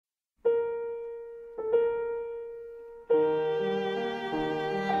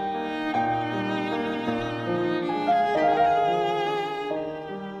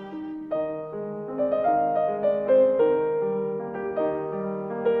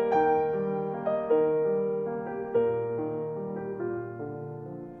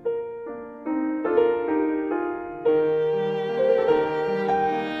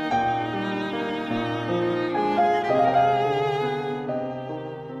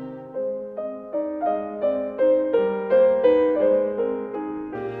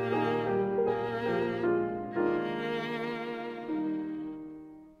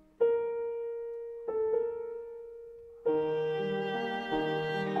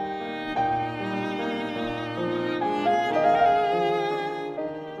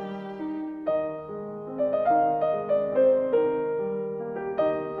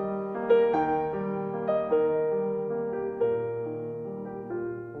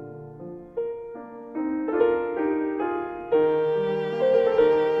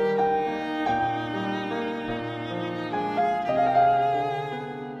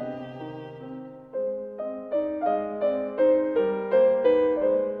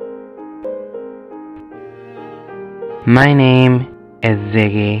My name is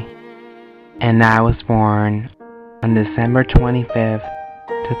Ziggy, and I was born on December 25th,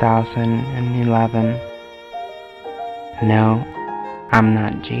 2011. No, I'm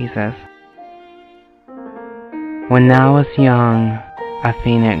not Jesus. When I was young, a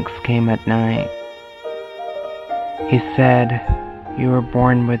phoenix came at night. He said, "You were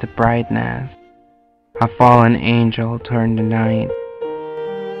born with brightness. A fallen angel turned the night."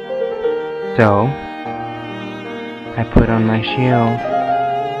 So, I put on my shield,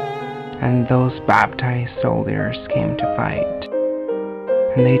 and those baptized soldiers came to fight.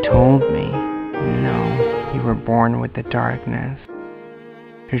 And they told me, "No, you were born with the darkness.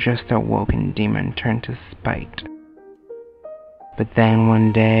 You're just a woken demon turned to spite." But then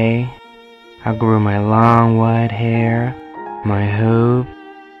one day, I grew my long white hair, my hoof,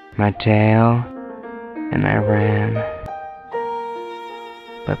 my tail, and I ran.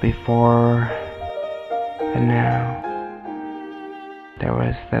 But before the now, there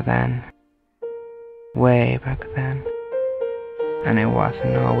was the then, way back then, and it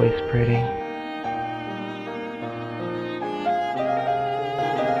wasn't always pretty.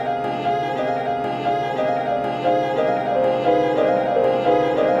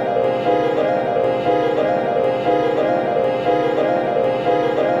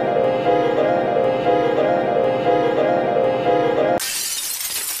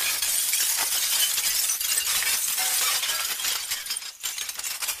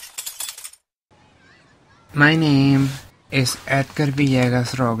 My name is Edgar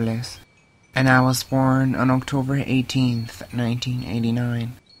Villegas Robles, and I was born on October 18th,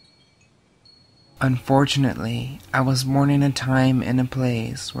 1989. Unfortunately, I was born in a time and a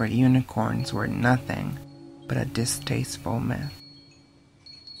place where unicorns were nothing but a distasteful myth.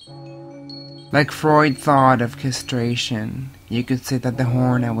 Like Freud thought of castration, you could say that the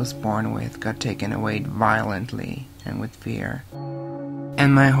horn I was born with got taken away violently and with fear.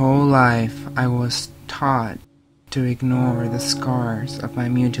 And my whole life I was taught to ignore the scars of my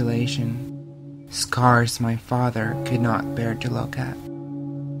mutilation, scars my father could not bear to look at.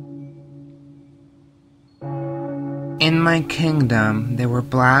 In my kingdom there were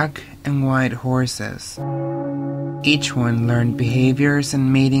black and white horses. Each one learned behaviors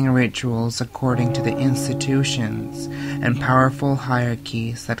and mating rituals according to the institutions and powerful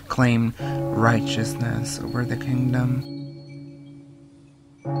hierarchies that claimed righteousness over the kingdom.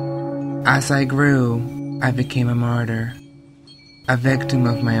 As I grew, I became a martyr, a victim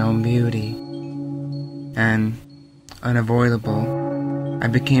of my own beauty, and, unavoidable, I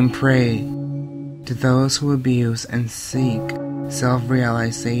became prey to those who abuse and seek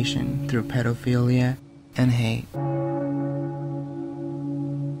self-realization through pedophilia and hate.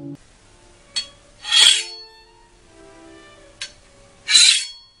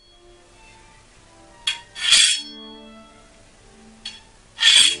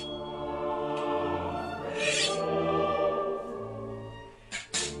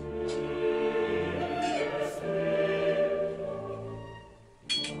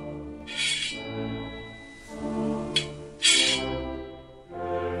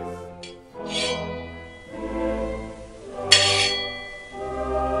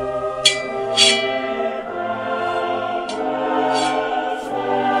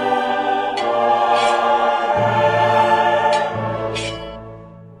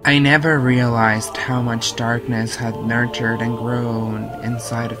 I never realized how much darkness had nurtured and grown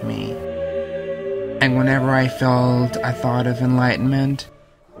inside of me. And whenever I felt a thought of enlightenment,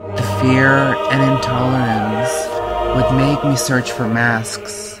 the fear and intolerance would make me search for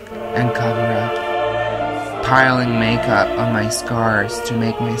masks and cover it, piling makeup on my scars to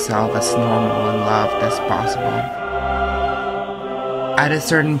make myself as normal and loved as possible. At a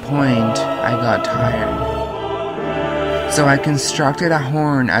certain point, I got tired. So I constructed a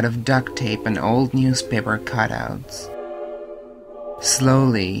horn out of duct tape and old newspaper cutouts.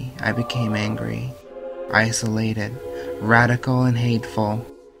 Slowly, I became angry, isolated, radical, and hateful.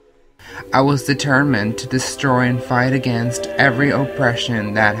 I was determined to destroy and fight against every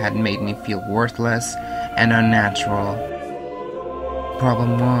oppression that had made me feel worthless and unnatural.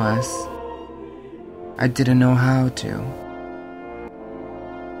 Problem was, I didn't know how to.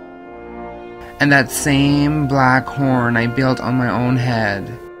 And that same black horn I built on my own head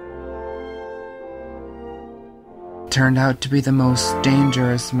turned out to be the most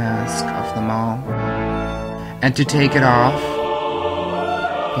dangerous mask of them all. And to take it off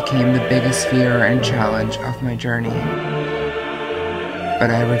became the biggest fear and challenge of my journey. But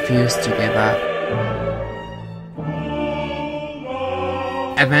I refused to give up.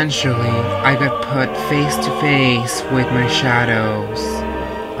 Eventually, I got put face to face with my shadows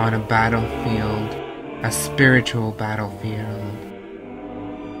on a battlefield a spiritual battlefield.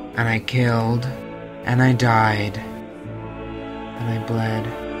 And I killed, and I died, and I bled,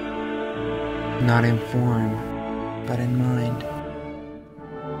 not in form, but in mind.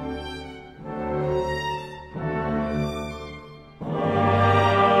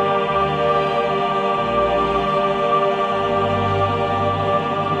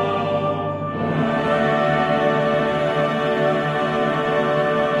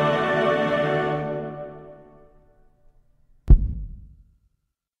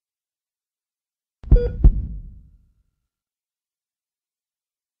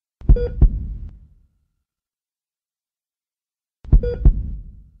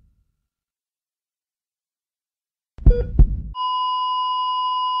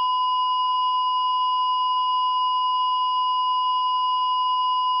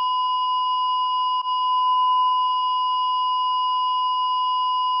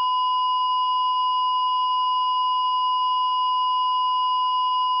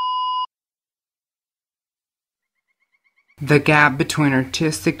 The gap between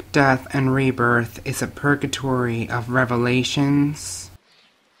artistic death and rebirth is a purgatory of revelations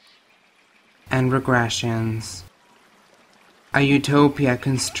and regressions. A utopia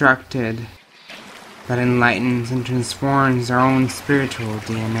constructed that enlightens and transforms our own spiritual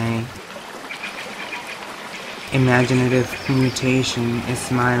DNA. Imaginative mutation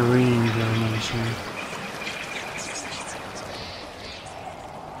is my reincarnation.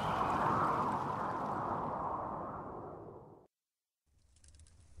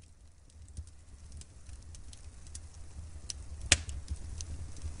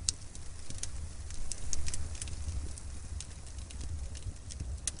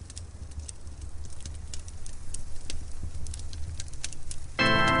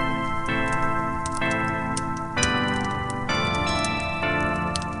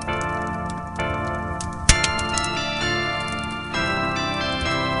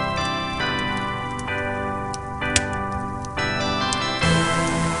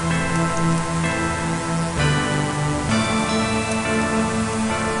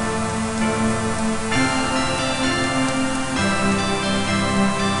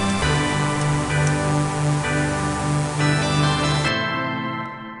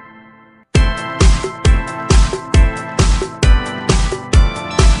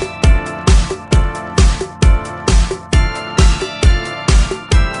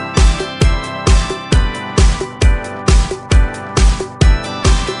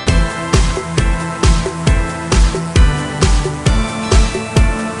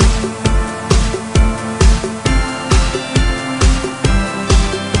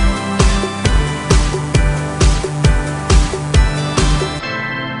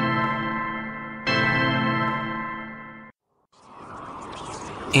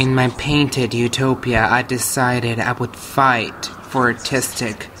 In my painted utopia, I decided I would fight for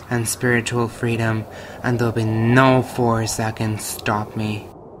artistic and spiritual freedom, and there'll be no force that can stop me.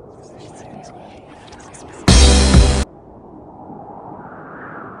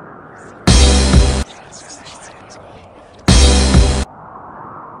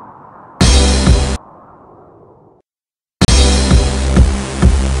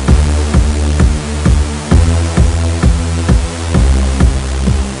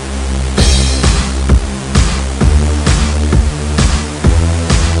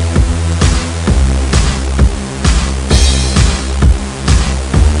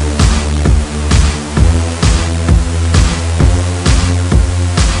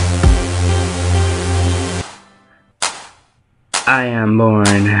 I am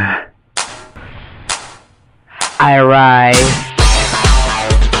born. I rise.